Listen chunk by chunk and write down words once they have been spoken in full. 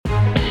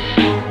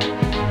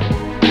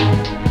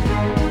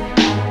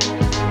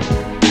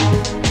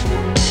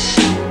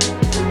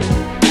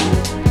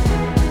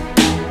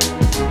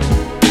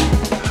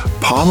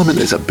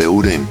Parliament is a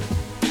building,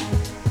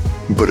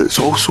 but it's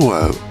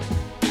also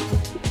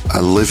a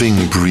living,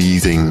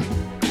 breathing,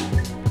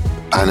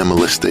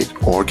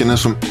 animalistic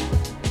organism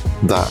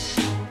that,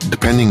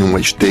 depending on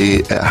which day,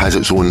 it has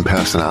its own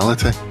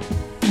personality.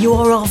 You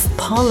are of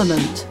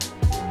Parliament.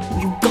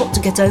 You've got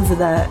to get over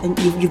there, and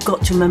you've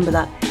got to remember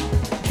that.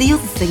 The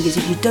other thing is,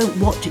 if you don't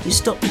watch it, you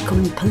stop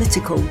becoming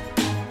political.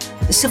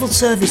 The civil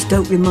service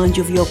don't remind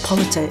you of your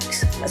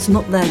politics. That's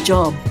not their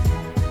job.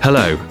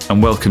 Hello,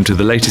 and welcome to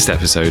the latest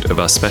episode of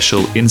our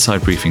special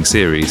Inside Briefing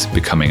series,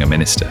 Becoming a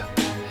Minister.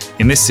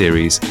 In this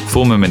series,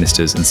 former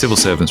ministers and civil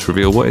servants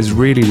reveal what it's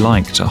really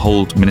like to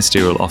hold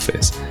ministerial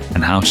office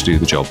and how to do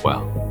the job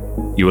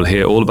well. You will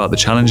hear all about the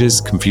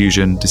challenges,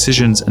 confusion,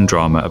 decisions and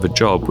drama of a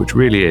job which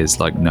really is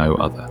like no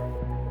other.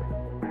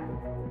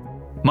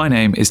 My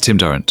name is Tim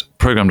Durrant,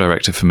 Programme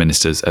Director for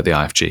Ministers at the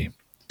IFG.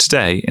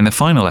 Today, in the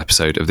final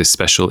episode of this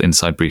special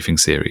Inside Briefing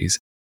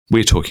series,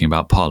 we're talking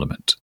about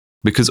Parliament.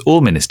 Because all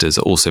ministers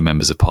are also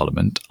members of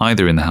Parliament,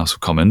 either in the House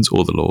of Commons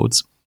or the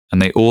Lords,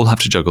 and they all have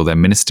to juggle their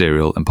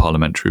ministerial and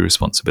parliamentary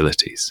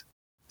responsibilities.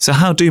 So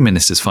how do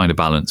ministers find a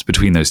balance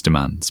between those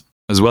demands,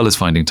 as well as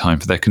finding time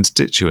for their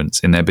constituents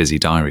in their busy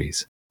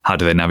diaries? How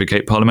do they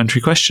navigate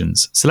parliamentary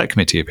questions, select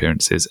committee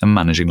appearances, and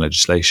managing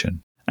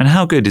legislation? And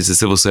how good is the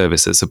civil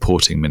service at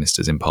supporting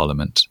ministers in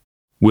Parliament?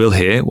 We'll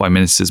hear why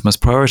ministers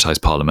must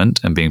prioritise Parliament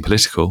and being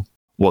political,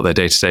 what their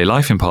day-to-day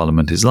life in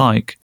Parliament is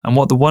like, and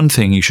what the one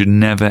thing you should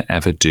never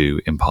ever do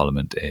in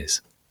Parliament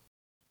is.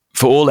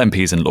 For all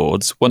MPs and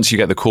Lords, once you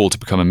get the call to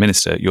become a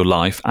minister, your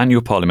life and your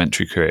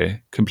parliamentary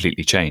career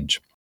completely change.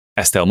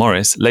 Estelle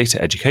Morris,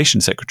 later Education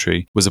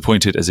Secretary, was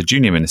appointed as a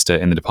junior minister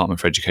in the Department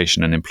for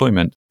Education and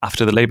Employment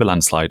after the Labour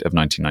landslide of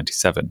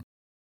 1997.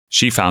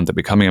 She found that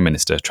becoming a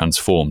minister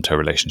transformed her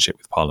relationship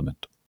with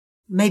Parliament.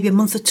 Maybe a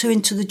month or two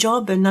into the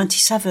job in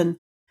 97,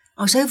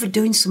 I was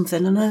overdoing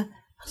something and I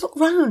looked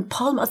round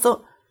Parliament. I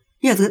thought,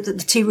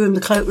 the tea room, the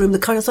cloakroom, the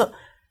corridor. I thought,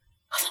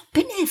 I've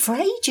been here for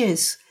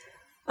ages.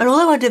 And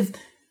although I'd have,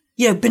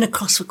 been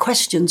across for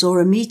questions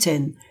or a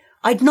meeting,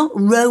 I'd not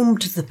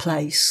roamed the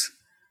place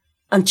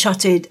and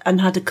chatted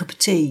and had a cup of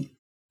tea.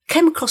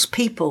 Came across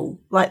people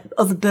like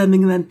other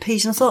Birmingham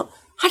MPs and I thought,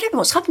 I don't know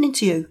what's happening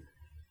to you.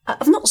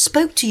 I've not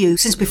spoke to you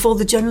since before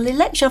the general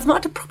election. I've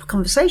not had a proper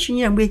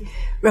conversation. We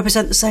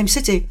represent the same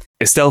city.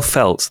 Estelle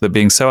felt that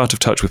being so out of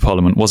touch with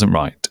Parliament wasn't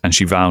right, and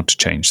she vowed to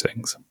change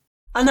things.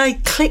 And I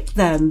clicked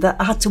then that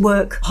I had to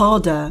work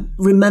harder,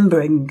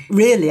 remembering,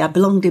 really, I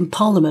belonged in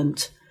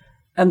Parliament,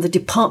 and the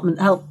department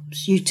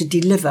helps you to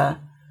deliver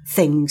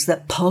things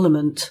that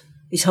Parliament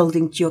is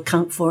holding to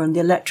account for and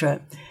the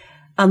electorate.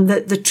 And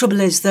the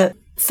trouble is that,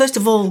 first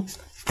of all,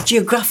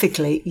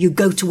 geographically, you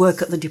go to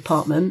work at the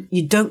department.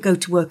 You don't go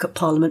to work at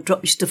Parliament,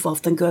 drop your stuff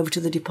off, then go over to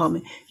the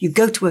department. You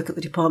go to work at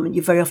the department.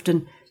 You very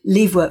often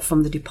leave work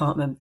from the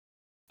department.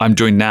 I'm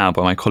joined now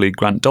by my colleague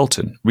Grant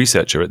Dalton,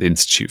 researcher at the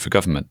Institute for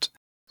Government.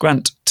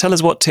 Grant, tell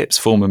us what tips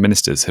former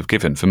ministers have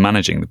given for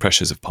managing the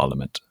pressures of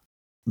Parliament.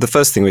 The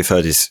first thing we've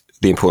heard is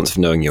the importance of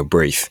knowing your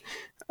brief.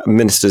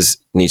 Ministers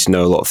need to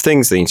know a lot of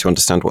things. They need to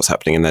understand what's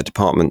happening in their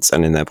departments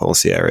and in their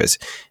policy areas.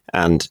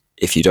 And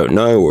if you don't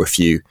know, or if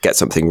you get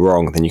something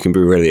wrong, then you can be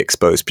really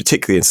exposed,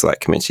 particularly in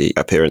select committee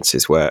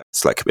appearances where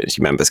select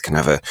committee members can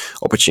have an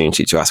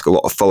opportunity to ask a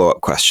lot of follow-up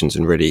questions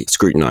and really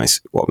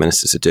scrutinise what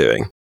ministers are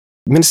doing.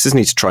 Ministers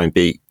need to try and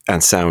be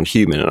and sound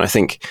human. And I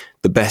think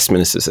the best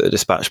ministers at the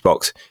dispatch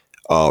box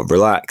are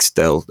relaxed.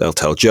 They'll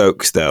tell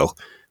jokes. They'll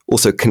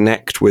also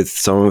connect with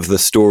some of the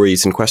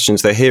stories and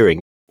questions they're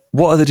hearing.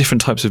 What are the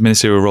different types of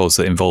ministerial roles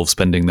that involve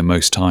spending the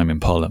most time in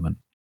Parliament?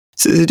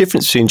 So there's a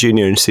difference between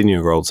junior and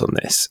senior roles on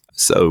this.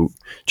 So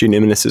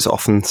junior ministers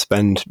often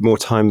spend more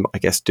time, I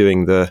guess,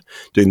 doing the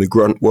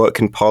grunt work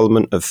in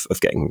Parliament of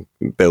getting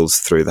bills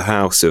through the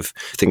House, of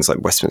things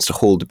like Westminster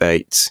Hall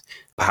debates,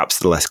 perhaps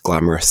the less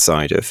glamorous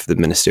side of the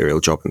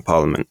ministerial job in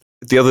Parliament.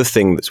 The other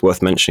thing that's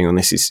worth mentioning on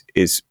this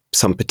is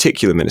some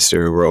particular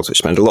ministerial roles which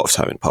spend a lot of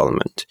time in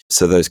Parliament.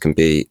 So those can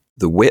be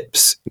the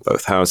whips in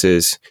both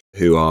houses,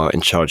 who are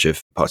in charge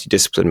of party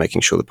discipline, making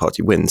sure the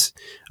party wins,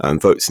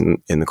 votes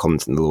in the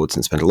Commons and the Lords,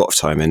 and spend a lot of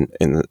time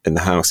in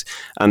the House,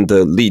 and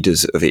the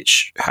leaders of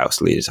each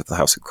house, leaders of the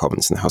House of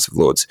Commons and the House of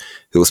Lords,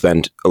 who will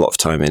spend a lot of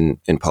time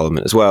in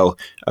Parliament as well,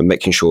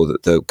 making sure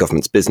that the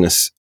government's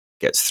business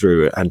gets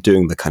through and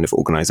doing the kind of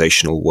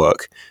organisational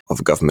work of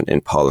a government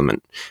in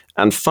Parliament.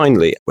 And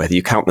finally, whether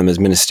you count them as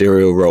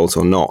ministerial roles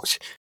or not,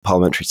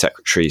 parliamentary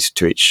secretaries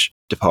to each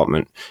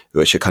department,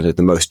 which are kind of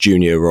the most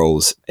junior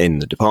roles in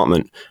the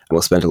department, and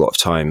will spend a lot of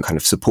time kind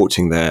of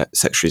supporting their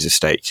secretaries of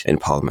state in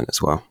Parliament as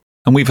well.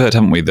 And we've heard,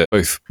 haven't we, that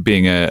both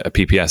being a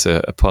PPS,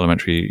 a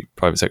parliamentary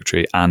private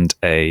secretary, and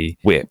a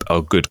whip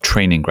are good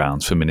training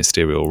grounds for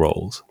ministerial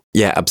roles.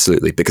 Yeah,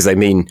 absolutely, because they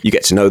mean you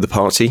get to know the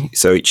party.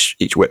 So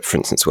each whip, for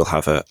instance, will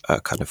have a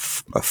kind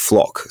of a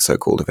flock,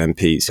 so-called, of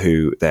MPs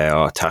who they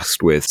are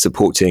tasked with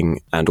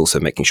supporting and also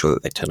making sure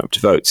that they turn up to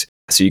vote.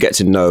 So you get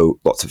to know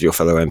lots of your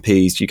fellow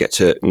MPs. You get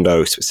to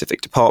know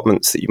specific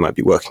departments that you might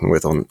be working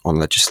with on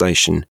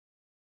legislation.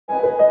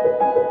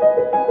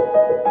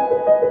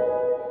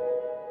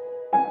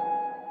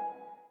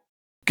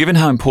 Given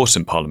how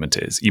important Parliament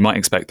is, you might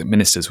expect that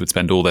ministers would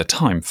spend all their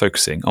time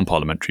focusing on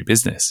parliamentary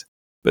business.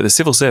 But the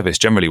civil service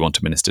generally want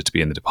a minister to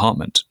be in the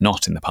department,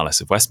 not in the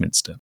Palace of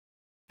Westminster.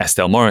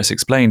 Estelle Morris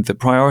explained that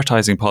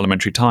prioritising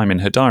parliamentary time in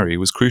her diary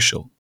was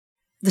crucial.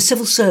 The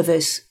civil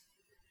service,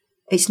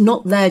 it's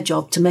not their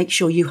job to make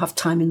sure you have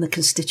time in the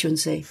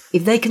constituency.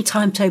 If they can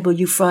timetable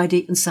you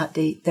Friday and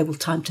Saturday, they will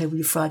timetable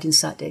you Friday and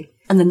Saturday.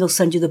 And then they'll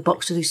send you the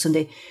box to do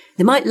Sunday.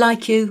 They might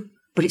like you,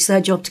 but it's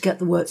their job to get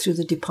the work through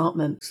the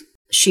department.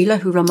 Sheila,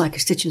 who ran my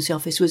constituency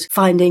office, was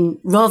finding,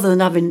 rather than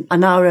having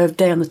an hour a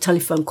day on the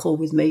telephone call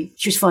with me,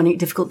 she was finding it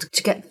difficult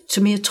to get to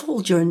me at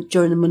all during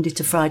a Monday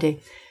to Friday.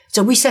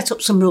 So we set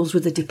up some rules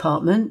with the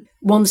department.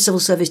 One, the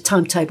civil service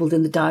timetabled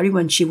in the diary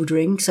when she would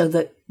ring, so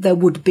that there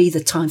would be the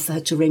time for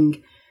her to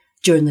ring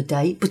during the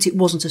day, but it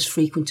wasn't as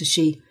frequent as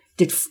she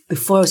did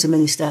before as a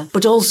minister.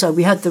 But also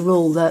we had the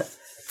rule that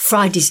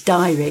Friday's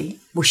diary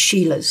was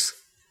Sheila's,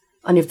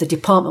 and if the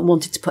department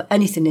wanted to put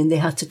anything in, they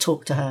had to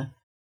talk to her.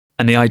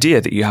 And the idea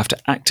that you have to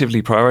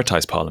actively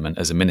prioritise Parliament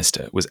as a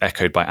minister was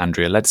echoed by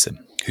Andrea Leadsom,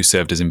 who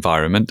served as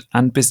Environment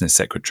and Business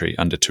Secretary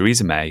under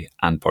Theresa May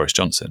and Boris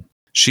Johnson.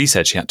 She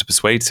said she had to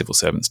persuade civil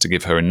servants to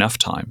give her enough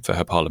time for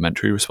her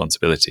parliamentary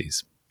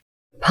responsibilities.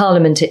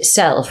 Parliament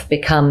itself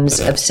becomes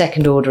of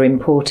second-order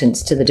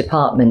importance to the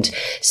department,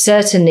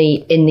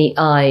 certainly in the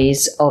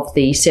eyes of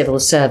the civil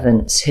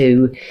servants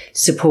who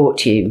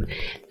support you.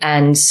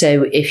 And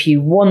so if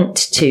you want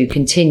to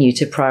continue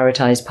to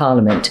prioritise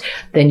Parliament,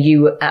 then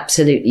you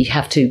absolutely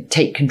have to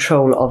take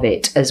control of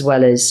it as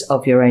well as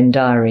of your own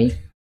diary.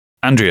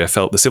 Andrea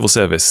felt the civil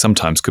service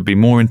sometimes could be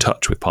more in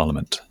touch with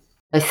Parliament.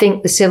 I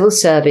think the civil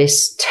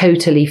service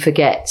totally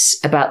forgets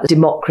about the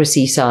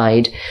democracy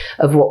side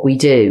of what we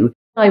do.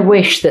 I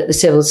wish that the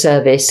civil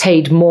service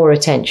paid more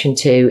attention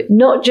to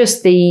not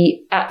just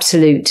the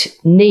absolute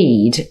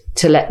need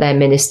to let their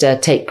minister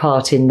take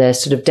part in the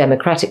sort of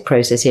democratic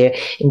process here,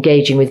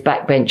 engaging with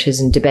backbenchers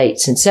and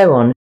debates and so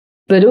on,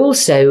 but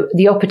also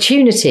the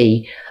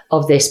opportunity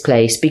of this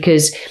place,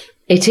 because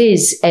it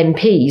is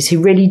MPs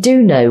who really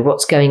do know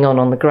what's going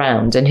on the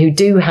ground and who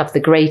do have the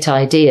great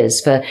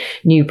ideas for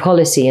new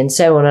policy and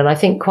so on. And I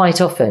think quite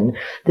often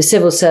the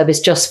civil service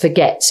just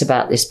forgets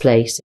about this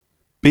place.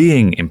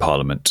 Being in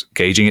Parliament,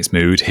 gauging its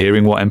mood,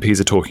 hearing what MPs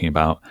are talking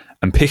about,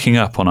 and picking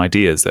up on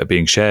ideas that are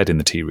being shared in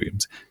the tea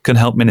rooms can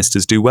help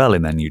ministers do well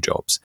in their new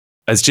jobs.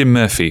 As Jim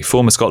Murphy,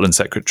 former Scotland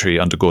Secretary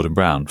under Gordon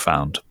Brown,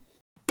 found.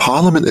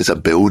 Parliament is a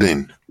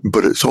building,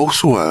 but it's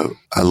also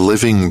a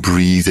living,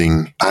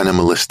 breathing,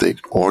 animalistic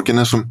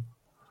organism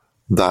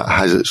that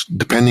has its,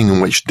 depending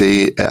on which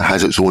day, it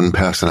has its own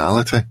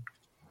personality.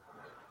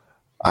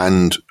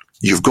 And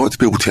you've got to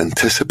be able to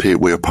anticipate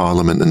where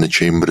Parliament and the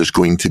Chamber is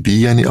going to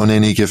be on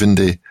any given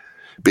day,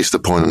 based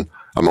upon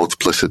a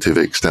multiplicity of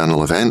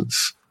external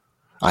events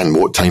and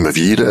what time of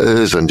year it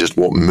is and just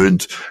what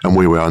mood and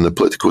where we are in the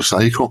political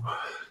cycle.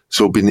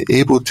 So being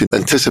able to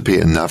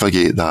anticipate and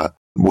navigate that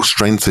will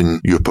strengthen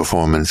your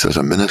performance as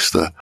a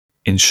minister.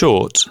 In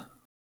short,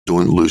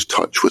 don't lose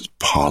touch with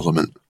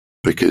Parliament,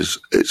 because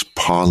it's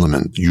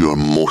Parliament you are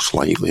most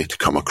likely to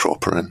come a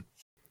cropper in.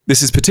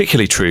 This is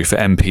particularly true for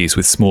MPs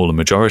with smaller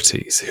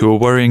majorities, who are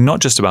worrying not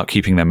just about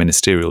keeping their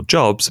ministerial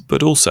jobs,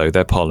 but also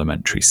their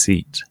parliamentary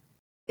seat.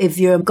 If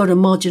you've got a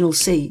marginal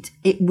seat,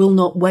 it will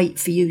not wait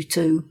for you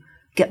to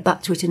get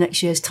back to it in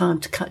next year's time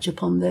to catch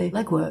up on the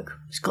legwork.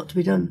 It's got to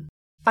be done.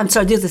 And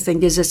so the other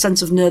thing is a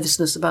sense of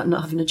nervousness about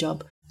not having a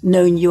job.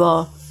 Knowing you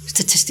are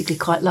statistically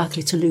quite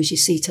likely to lose your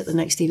seat at the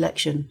next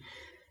election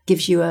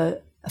gives you a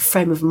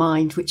frame of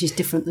mind which is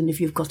different than if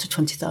you've got a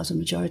 20,000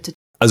 majority.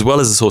 As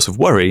well as a source of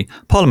worry,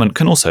 Parliament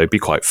can also be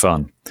quite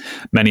fun.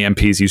 Many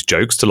MPs use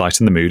jokes to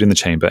lighten the mood in the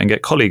chamber and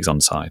get colleagues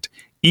on side,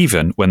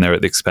 even when they're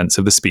at the expense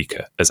of the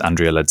Speaker, as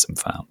Andrea Leadsom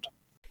found.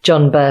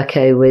 John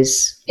Bercow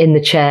was in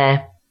the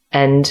chair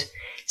and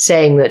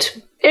saying that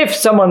if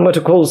someone were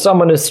to call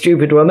someone a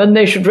stupid woman,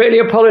 they should really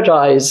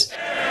apologise.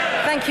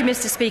 Thank you,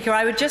 Mr. Speaker.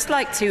 I would just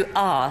like to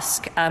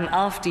ask,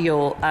 after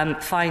your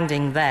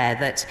finding there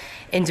that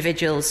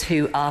individuals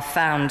who are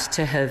found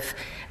to have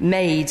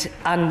made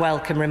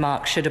unwelcome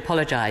remarks should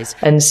apologise.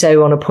 And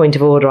so on a point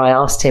of order, I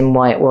asked him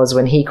why it was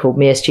when he called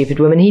me a stupid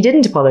woman, he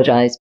didn't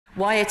apologise.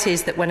 Why it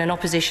is that when an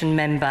opposition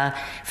member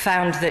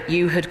found that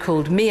you had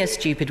called me a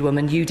stupid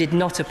woman, you did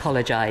not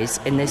apologise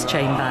in this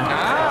chamber.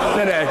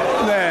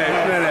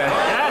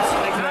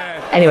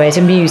 Anyway, it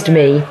amused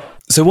me.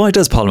 So why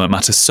does Parliament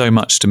matter so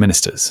much to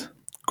ministers?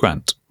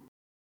 Grant.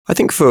 I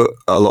think for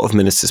a lot of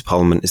ministers,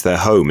 Parliament is their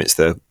home. It's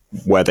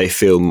where they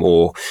feel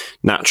more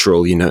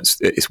natural. You know,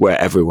 it's where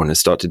everyone has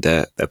started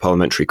their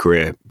parliamentary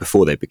career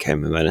before they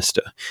became a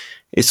minister.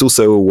 It's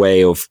also a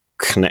way of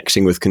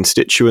connecting with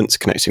constituents,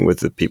 connecting with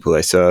the people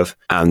they serve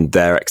and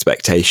their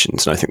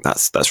expectations. And I think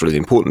that's really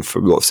important for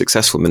a lot of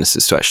successful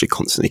ministers to actually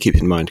constantly keep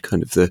in mind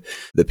kind of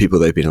the people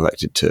they've been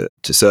elected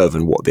to serve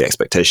and what the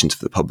expectations of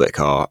the public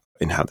are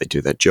in how they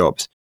do their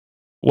jobs.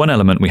 One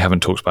element we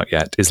haven't talked about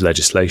yet is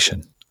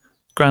legislation.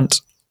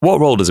 Grant, what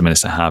role does a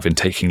minister have in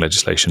taking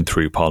legislation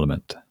through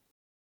Parliament?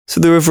 So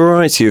there are a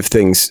variety of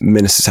things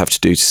ministers have to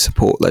do to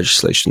support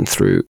legislation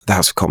through the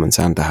House of Commons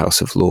and the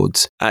House of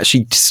Lords.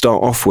 Actually, to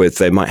start off with,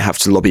 they might have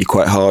to lobby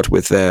quite hard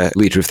with their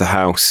Leader of the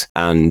House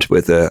and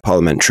with the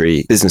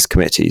parliamentary business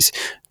committees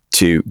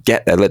to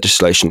get their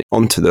legislation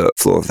onto the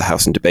floor of the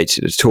House and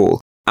debated at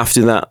all.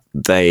 After that,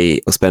 they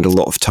will spend a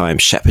lot of time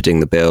shepherding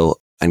the bill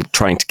and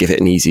trying to give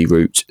it an easy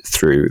route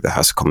through the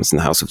House of Commons and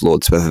the House of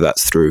Lords, whether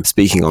that's through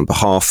speaking on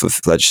behalf of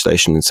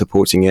legislation and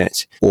supporting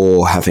it,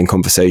 or having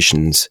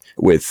conversations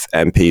with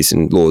MPs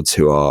and Lords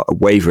who are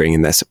wavering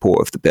in their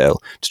support of the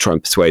bill to try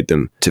and persuade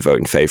them to vote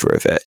in favour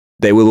of it.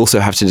 They will also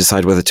have to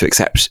decide whether to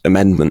accept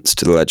amendments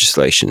to the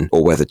legislation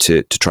or whether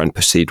to try and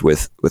proceed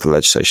with the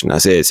legislation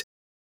as is.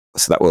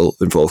 So that will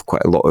involve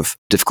quite a lot of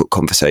difficult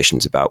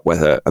conversations about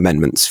whether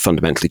amendments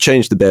fundamentally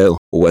change the bill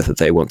or whether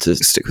they want to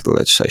stick with the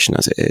legislation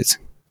as it is.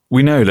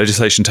 We know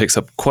legislation takes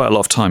up quite a lot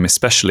of time,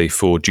 especially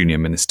for junior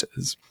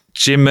ministers.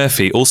 Jim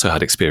Murphy also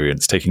had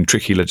experience taking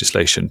tricky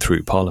legislation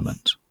through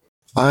Parliament.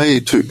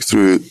 I took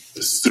through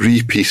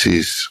 3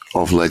 pieces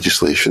of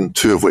legislation,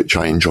 2 of which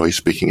I enjoy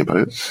speaking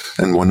about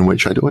and 1 in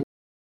which I don't.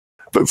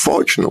 But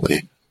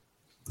fortunately,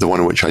 the one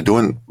in which I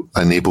don't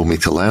enabled me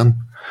to learn.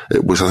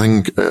 It was,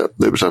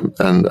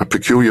 a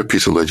peculiar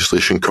piece of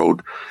legislation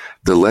called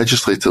the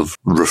Legislative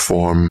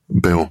Reform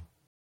Bill.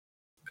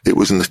 It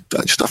was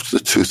just after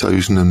the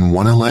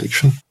 2001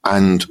 election,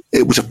 and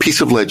it was a piece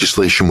of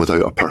legislation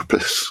without a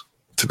purpose,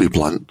 to be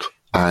blunt.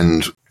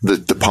 And the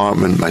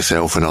department,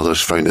 myself and others,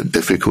 found it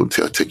difficult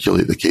to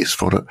articulate the case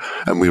for it,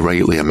 and we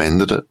rightly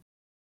amended it.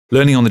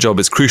 Learning on the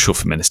job is crucial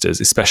for ministers,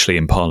 especially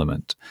in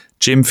Parliament.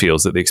 Jim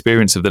feels that the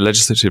experience of the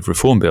Legislative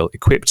Reform Bill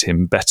equipped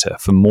him better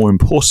for more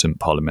important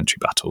parliamentary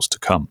battles to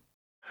come.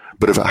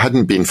 But if it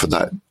hadn't been for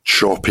that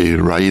choppy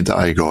ride that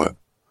I got,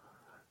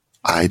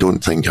 I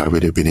don't think I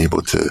would have been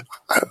able to,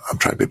 I'm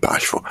trying to be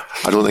bashful,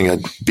 I don't think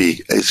I'd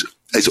be as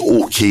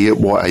okay at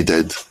what I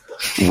did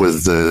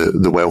with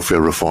the Welfare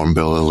Reform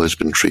Bill, the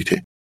Lisbon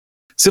Treaty.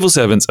 Civil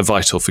servants are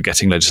vital for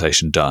getting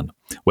legislation done,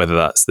 whether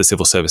that's the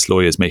civil service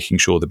lawyers making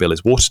sure the bill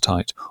is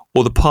watertight,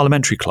 or the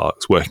parliamentary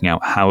clerks working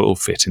out how it will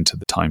fit into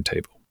the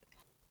timetable.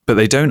 But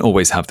they don't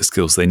always have the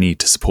skills they need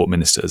to support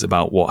ministers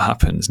about what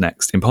happens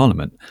next in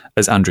Parliament,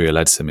 as Andrea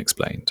Leadsom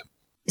explained.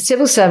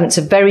 Civil servants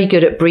are very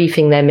good at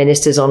briefing their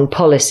ministers on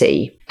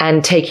policy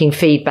and taking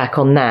feedback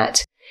on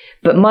that.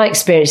 But my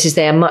experience is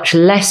they are much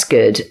less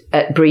good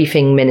at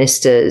briefing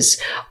ministers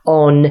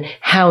on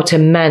how to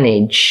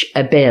manage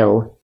a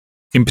bill.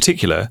 In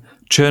particular,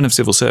 churn of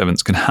civil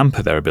servants can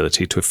hamper their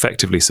ability to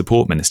effectively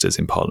support ministers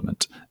in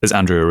Parliament, as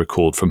Andrea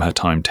recalled from her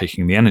time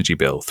taking the energy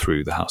bill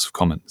through the House of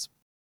Commons.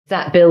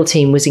 That bill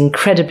team was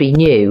incredibly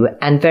new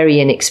and very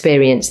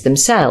inexperienced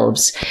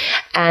themselves,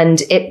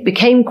 and it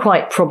became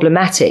quite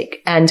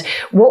problematic. And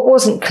what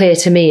wasn't clear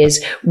to me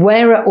is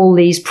where are all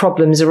these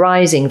problems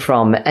arising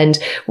from? And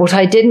what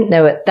I didn't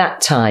know at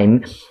that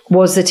time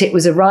was that it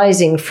was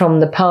arising from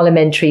the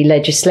parliamentary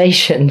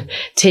legislation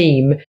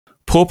team.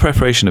 Poor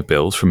preparation of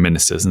bills from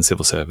ministers and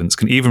civil servants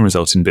can even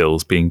result in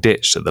bills being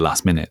ditched at the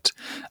last minute,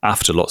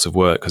 after lots of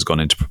work has gone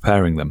into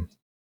preparing them.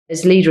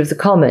 As Leader of the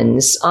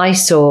Commons, I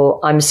saw,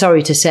 I'm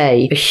sorry to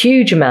say, a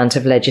huge amount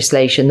of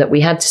legislation that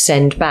we had to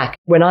send back.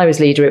 When I was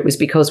leader, it was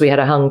because we had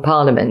a hung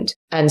parliament.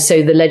 And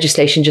so the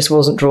legislation just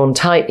wasn't drawn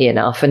tightly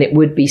enough, and it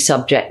would be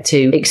subject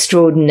to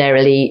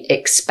extraordinarily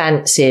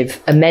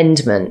expansive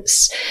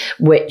amendments,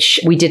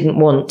 which we didn't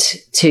want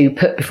to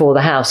put before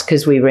the House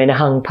because we were in a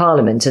hung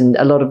parliament. And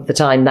a lot of the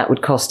time that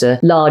would cost a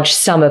large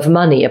sum of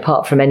money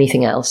apart from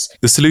anything else.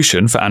 The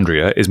solution for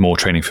Andrea is more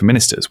training for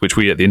ministers, which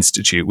we at the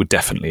Institute would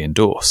definitely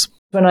endorse.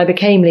 When I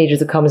became Leader of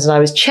the Commons and I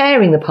was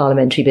chairing the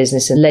Parliamentary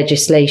Business and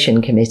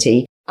Legislation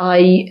Committee,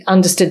 I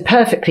understood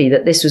perfectly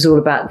that this was all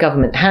about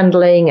government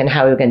handling and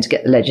how we were going to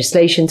get the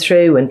legislation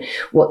through and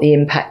what the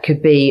impact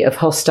could be of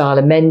hostile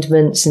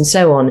amendments and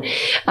so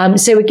on.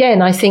 So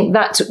again, I think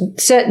that's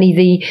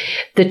certainly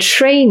the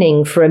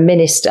training for a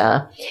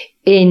minister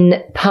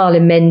in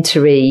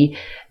parliamentary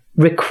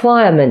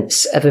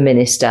requirements of a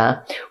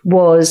minister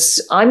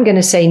was, I'm going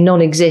to say,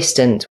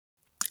 non-existent.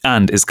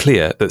 And it's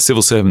clear that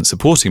civil servants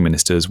supporting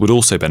ministers would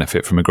also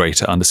benefit from a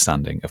greater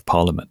understanding of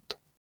Parliament.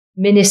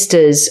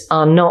 Ministers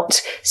are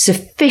not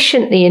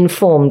sufficiently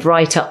informed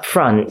right up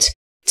front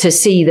to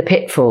see the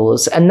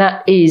pitfalls, and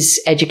that is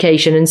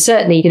education. And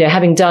certainly,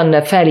 having done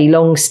a fairly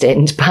long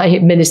stint by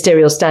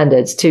ministerial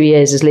standards, 2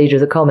 years as Leader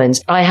of the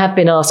Commons, I have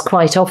been asked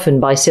quite often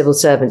by civil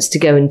servants to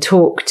go and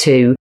talk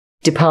to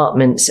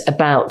departments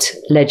about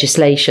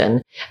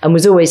legislation, and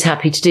was always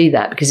happy to do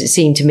that because it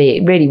seemed to me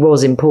it really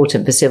was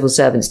important for civil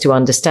servants to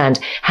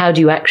understand how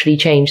do you actually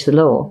change the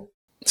law.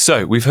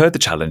 So we've heard the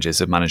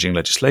challenges of managing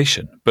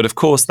legislation, but of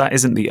course that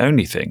isn't the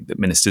only thing that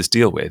ministers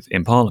deal with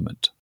in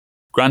Parliament.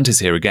 Grant is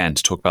here again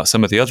to talk about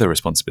some of the other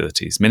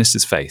responsibilities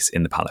ministers face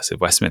in the Palace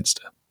of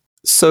Westminster.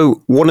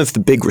 So one of the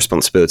big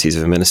responsibilities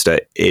of a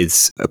minister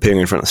is appearing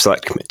in front of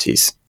select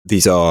committees.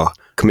 These are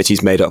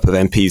committees made up of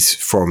MPs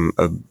from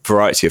a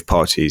variety of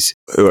parties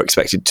who are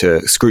expected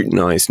to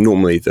scrutinise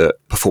normally the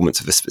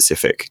performance of a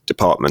specific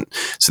department.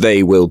 So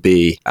they will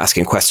be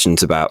asking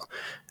questions about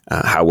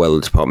how well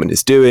the department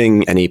is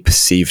doing, any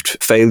perceived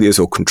failures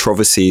or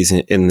controversies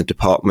in the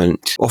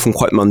department, often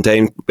quite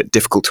mundane, but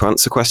difficult to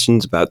answer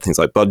questions about things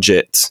like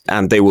budget.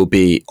 And they will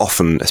be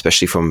often,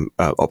 especially from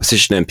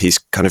opposition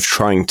MPs, kind of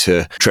trying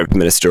to trip the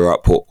minister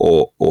up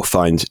or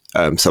find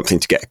something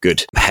to get a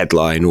good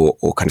headline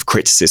or kind of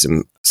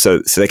criticism.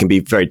 So they can be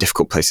very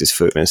difficult places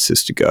for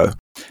ministers to go.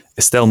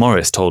 Estelle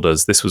Morris told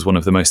us this was one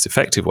of the most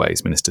effective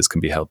ways ministers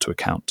can be held to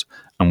account,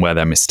 and where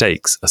their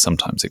mistakes are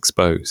sometimes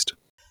exposed.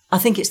 I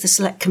think it's the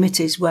select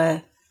committees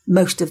where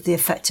most of the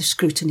effective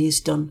scrutiny is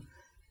done,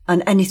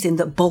 and anything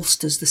that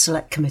bolsters the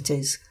select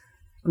committees.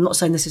 I'm not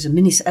saying this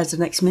as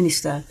an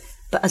ex-minister,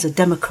 but as a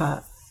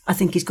Democrat, I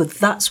think is good.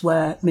 That's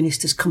where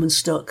ministers come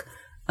unstuck,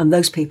 and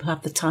those people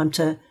have the time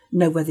to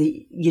know whether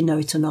you know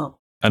it or not.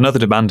 Another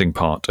demanding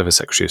part of a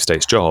Secretary of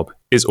State's job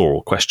is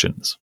oral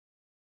questions.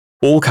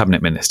 All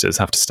Cabinet Ministers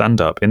have to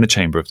stand up in the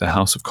chamber of the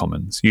House of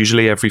Commons,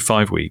 usually every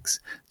 5 weeks,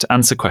 to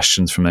answer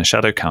questions from their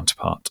shadow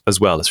counterpart, as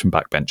well as from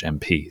backbench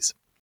MPs.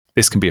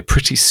 This can be a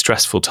pretty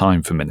stressful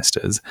time for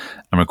ministers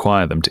and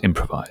require them to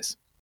improvise.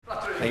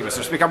 Thank you,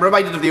 Mr. Speaker. I'm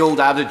reminded of the old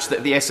adage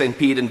that the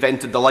SNP had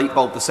invented the light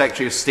bulb. The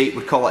Secretary of State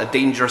would call it a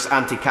dangerous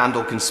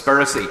anti-candle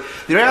conspiracy.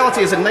 The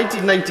reality is, in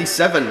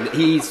 1997,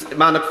 his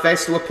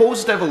manifesto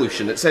opposed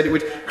devolution. It said it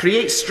would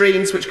create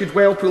strains which could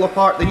well pull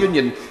apart the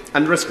Union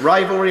and risk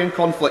rivalry and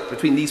conflict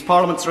between these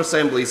Parliaments or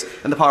Assemblies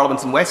and the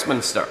Parliament in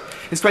Westminster.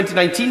 His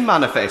 2019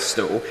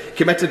 manifesto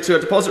committed to a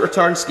deposit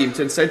return scheme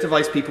to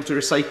incentivise people to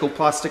recycle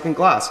plastic and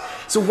glass.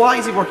 So why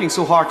is he working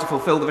so hard to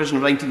fulfil the vision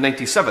of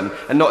 1997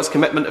 and not his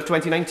commitment of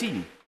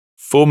 2019?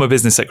 Former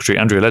Business Secretary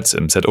Andrea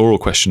Leadsom said oral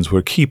questions were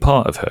a key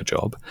part of her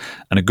job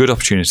and a good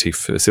opportunity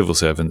for civil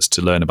servants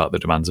to learn about the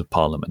demands of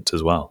Parliament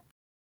as well.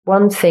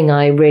 One thing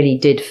I really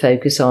did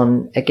focus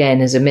on, again,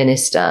 as a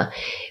minister,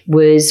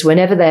 was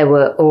whenever there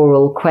were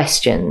oral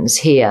questions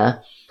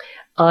here,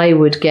 I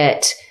would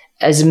get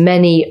as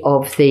many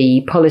of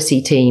the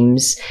policy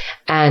teams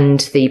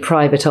and the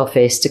private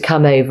office to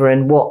come over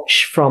and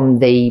watch from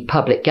the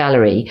public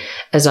gallery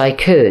as I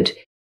could.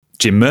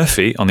 Jim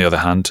Murphy, on the other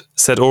hand,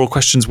 said oral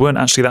questions weren't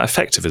actually that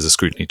effective as a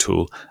scrutiny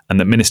tool and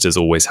that ministers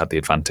always had the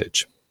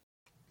advantage.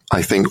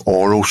 I think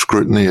oral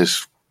scrutiny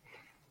is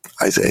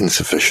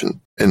insufficient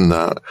in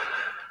that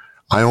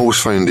I always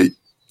found it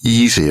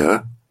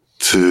easier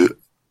to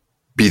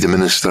be the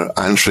minister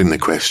answering the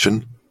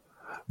question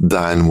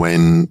than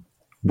when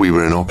we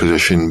were in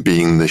opposition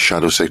being the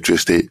Shadow Secretary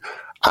of State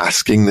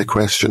asking the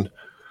question.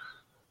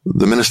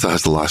 The minister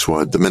has the last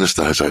word. The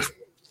minister has a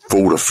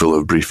folder full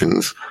of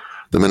briefings.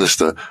 The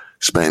minister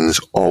spends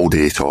all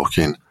day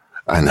talking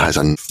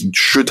and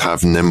should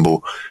have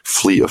nimble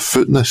fleet of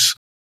footness.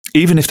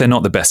 Even if they're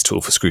not the best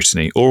tool for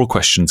scrutiny, oral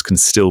questions can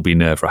still be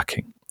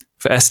nerve-wracking.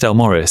 For Estelle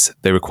Morris,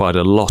 they required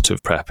a lot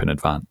of prep in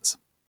advance.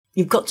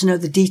 You've got to know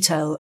the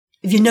detail.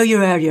 If you know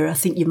your area, I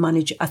think you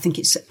manage. I think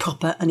it's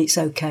proper and it's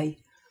okay.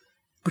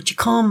 But you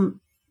can't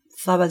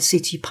fly by the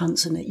seat of your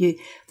pants in it.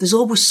 There's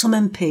always some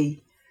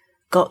MP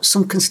got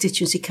some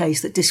constituency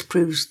case that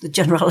disproves the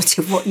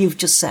generality of what you've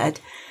just said.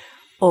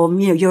 Or,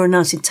 you're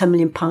announcing £10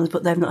 million,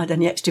 but they've not had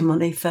any extra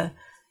money for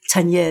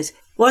 10 years.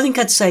 What I think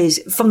I'd say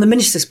is, from the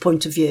minister's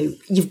point of view,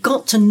 you've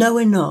got to know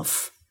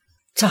enough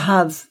to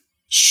have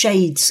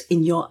shades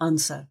in your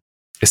answer.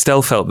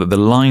 Estelle felt that the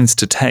lines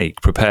to take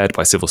prepared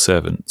by civil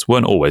servants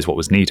weren't always what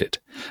was needed.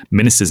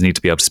 Ministers need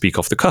to be able to speak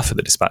off the cuff at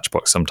the dispatch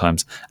box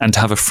sometimes and to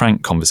have a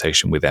frank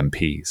conversation with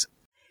MPs.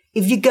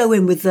 If you go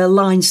in with the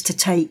lines to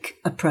take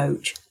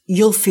approach,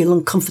 you'll feel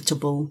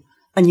uncomfortable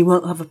and you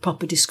won't have a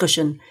proper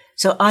discussion.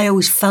 So I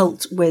always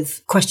felt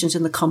with questions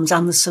in the Commons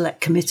and the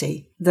Select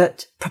Committee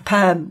that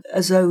prepare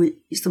as though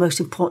it's the most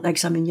important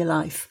exam in your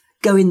life.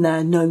 Go in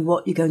there knowing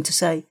what you're going to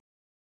say.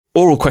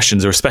 Oral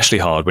questions are especially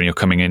hard when you're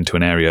coming into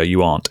an area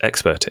you aren't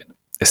expert in.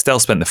 Estelle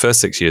spent the first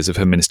 6 years of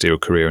her ministerial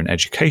career in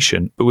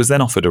education, but was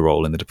then offered a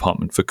role in the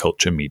Department for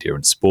Culture, Media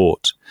and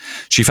Sport.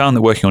 She found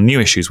that working on new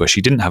issues where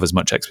she didn't have as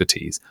much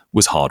expertise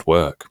was hard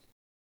work.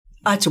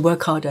 I had to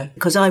work harder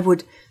because I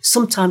would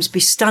sometimes be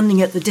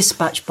standing at the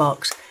dispatch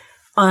box.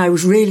 I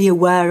was really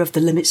aware of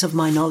the limits of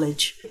my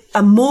knowledge.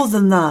 And more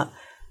than that,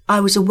 I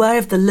was aware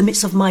of the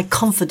limits of my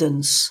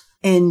confidence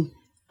in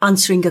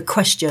answering a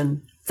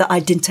question that I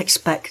didn't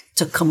expect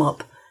to come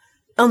up.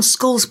 On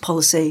schools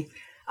policy,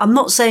 I'm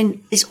not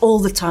saying it's all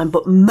the time,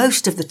 but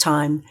most of the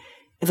time,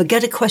 if I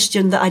get a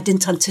question that I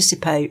didn't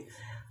anticipate,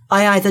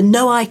 I either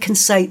know I can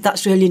say,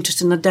 that's really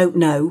interesting, I don't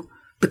know,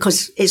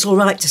 because it's all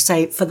right to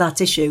say it for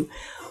that issue,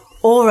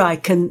 or I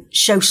can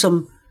show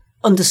some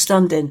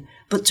understanding.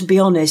 But to be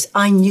honest,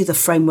 I knew the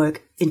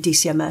framework in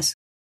DCMS.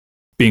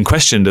 Being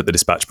questioned at the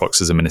dispatch box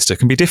as a minister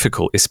can be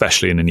difficult,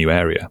 especially in a new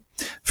area.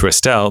 For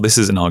Estelle, this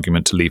is an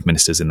argument to leave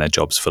ministers in their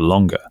jobs for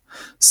longer.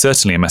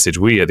 Certainly a message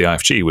we at the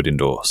IFG would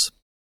endorse.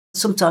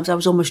 Sometimes I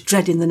was almost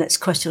dreading the next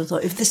question. I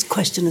thought, if this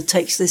questioner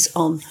takes this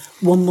on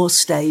one more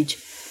stage,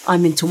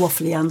 I'm into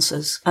waffly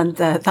answers, and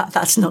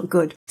that's not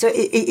good. So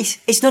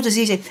it's not as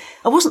easy.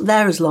 I wasn't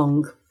there as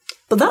long,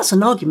 but that's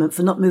an argument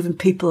for not moving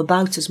people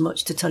about as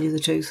much, to tell you the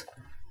truth.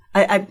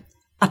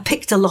 I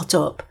picked a lot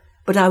up,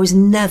 but I was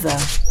never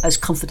as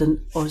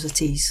confident or as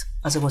at ease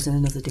as I was in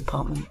another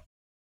department.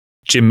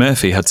 Jim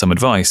Murphy had some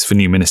advice for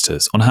new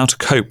ministers on how to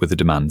cope with the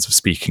demands of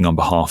speaking on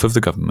behalf of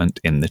the government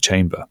in the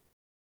chamber.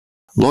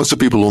 Lots of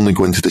people only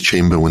go into the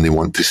chamber when they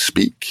want to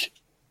speak.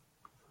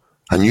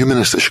 A new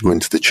minister should go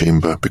into the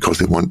chamber because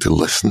they want to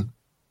listen.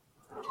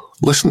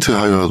 Listen to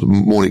how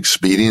more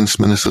experienced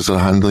ministers are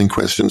handling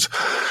questions.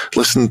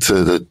 Listen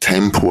to the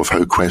tempo of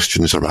how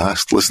questions are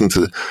asked. Listen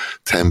to the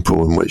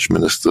tempo in which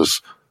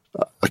ministers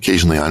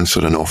occasionally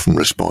answer and often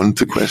respond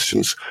to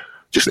questions.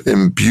 Just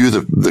imbue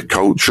the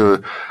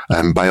culture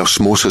and by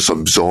osmosis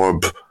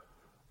absorb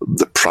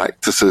the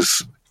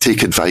practices.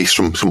 Take advice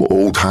from some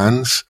old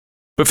hands.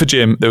 But for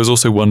Jim, there was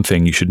also one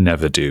thing you should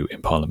never do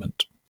in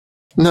Parliament.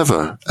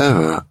 Never,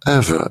 ever,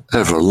 ever,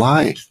 ever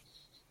lie.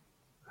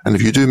 And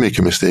if you do make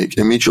a mistake,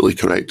 immediately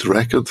correct the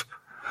record.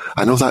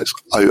 I know that's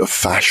out of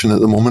fashion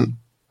at the moment,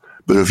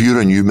 but if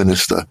you're a new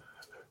minister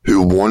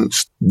who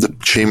wants the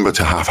chamber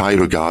to have high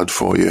regard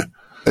for you,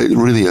 it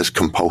really is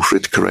compulsory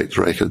to correct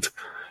the record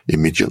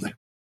immediately.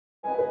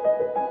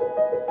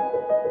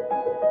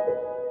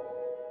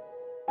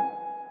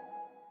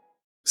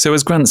 So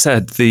as Grant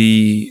said,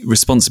 the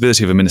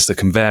responsibility of a minister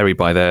can vary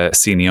by their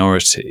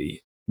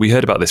seniority. We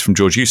heard about this from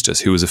George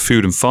Eustice, who was a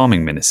food and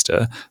farming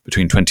minister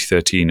between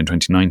 2013 and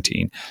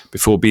 2019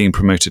 before being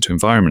promoted to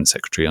Environment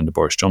Secretary under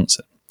Boris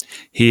Johnson.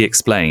 He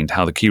explained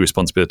how the key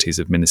responsibilities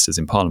of ministers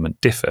in Parliament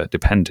differ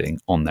depending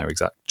on their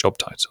exact job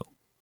title.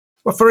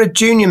 Well, for a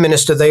junior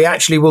minister, they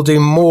actually will do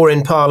more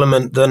in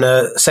Parliament than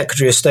a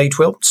Secretary of State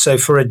will. So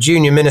for a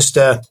junior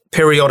minister,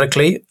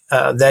 periodically,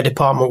 their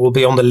department will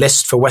be on the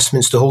list for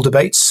Westminster Hall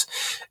debates,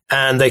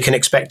 and they can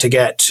expect to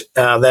get,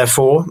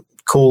 therefore,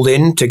 called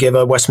in to give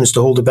a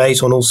Westminster Hall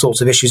debate on all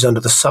sorts of issues under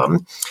the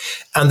sun.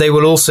 And they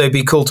will also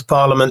be called to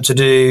Parliament to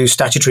do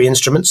statutory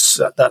instruments.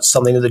 That's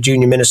something that the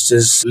junior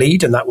ministers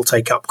lead, and that will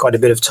take up quite a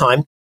bit of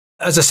time.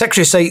 As a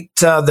Secretary of State,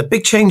 the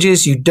big change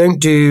is you don't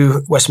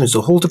do Westminster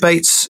Hall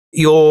debates.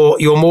 You're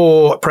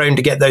more prone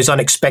to get those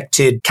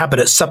unexpected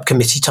cabinet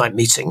subcommittee type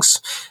meetings,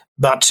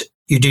 but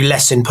you do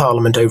less in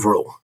Parliament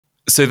overall.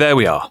 So there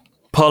we are.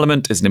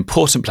 Parliament is an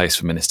important place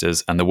for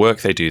ministers, and the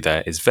work they do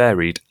there is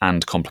varied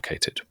and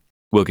complicated.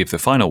 We'll give the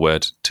final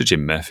word to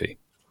Jim Murphy.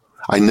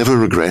 I never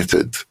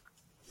regretted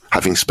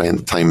having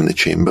spent time in the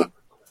chamber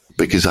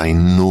because I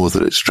know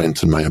that it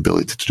strengthened my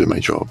ability to do my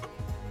job.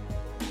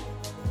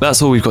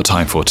 That's all we've got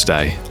time for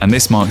today, and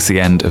this marks the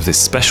end of this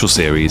special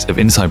series of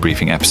Inside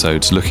Briefing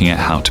episodes looking at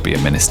how to be a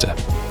minister.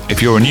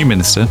 If you're a new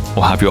minister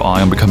or have your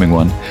eye on becoming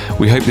one,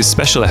 we hope this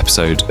special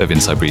episode of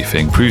Inside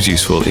Briefing proves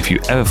useful if you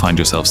ever find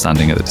yourself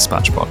standing at the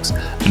dispatch box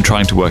and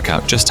trying to work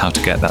out just how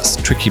to get that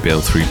tricky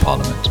bill through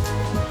Parliament.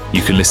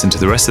 You can listen to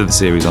the rest of the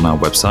series on our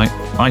website,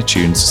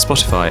 iTunes,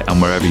 Spotify,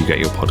 and wherever you get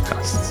your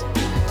podcasts.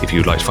 If you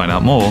would like to find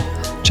out more,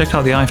 check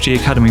out the IFG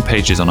Academy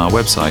pages on our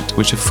website,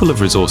 which are full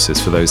of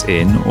resources for those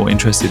in or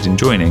interested in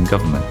joining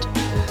government.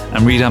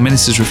 And read our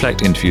Ministers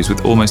Reflect interviews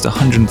with almost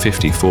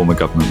 150 former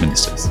government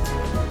ministers.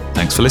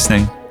 Thanks for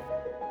listening.